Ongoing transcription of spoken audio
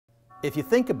If you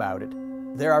think about it,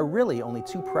 there are really only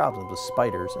two problems with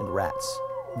spiders and rats.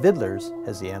 Vidler's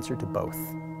has the answer to both.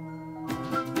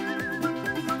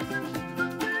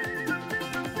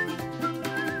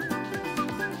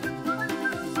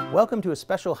 Welcome to a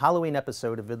special Halloween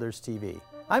episode of Vidler's TV.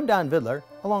 I'm Don Vidler,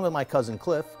 along with my cousin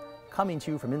Cliff, coming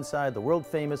to you from inside the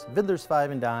world-famous Vidler's Five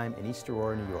and Dime in East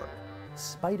Aurora, New York.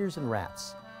 Spiders and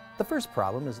rats. The first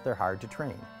problem is that they're hard to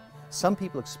train. Some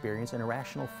people experience an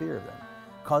irrational fear of them,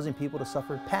 causing people to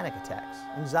suffer panic attacks,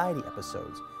 anxiety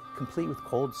episodes, complete with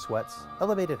cold sweats,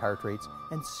 elevated heart rates,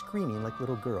 and screaming like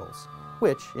little girls,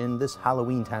 which, in this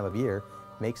Halloween time of year,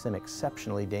 makes them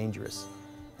exceptionally dangerous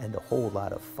and a whole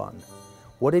lot of fun.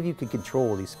 What if you could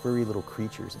control these furry little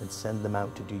creatures and send them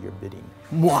out to do your bidding?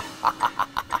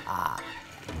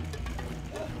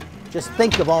 Just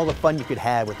think of all the fun you could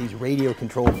have with these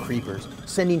radio-controlled creepers,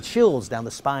 sending chills down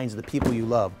the spines of the people you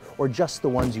love, or just the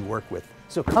ones you work with.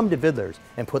 So come to Vidler's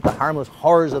and put the harmless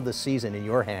horrors of the season in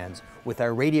your hands with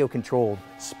our radio-controlled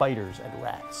spiders and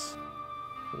rats.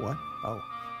 What? Oh,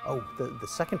 the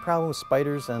second problem with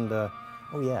spiders and, oh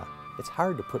yeah, it's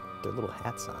hard to put their little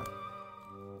hats on.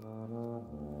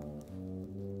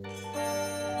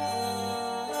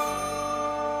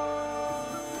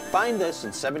 Find this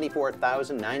and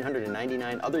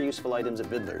 74,999 other useful items at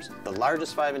Vidler's, the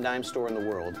largest five and dime store in the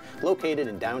world, located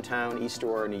in downtown East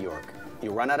Aurora, New York.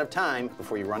 You'll run out of time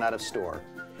before you run out of store.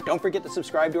 Don't forget to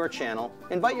subscribe to our channel,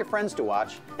 invite your friends to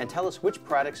watch, and tell us which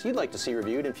products you'd like to see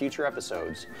reviewed in future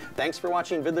episodes. Thanks for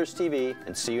watching Vidler's TV,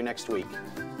 and see you next week.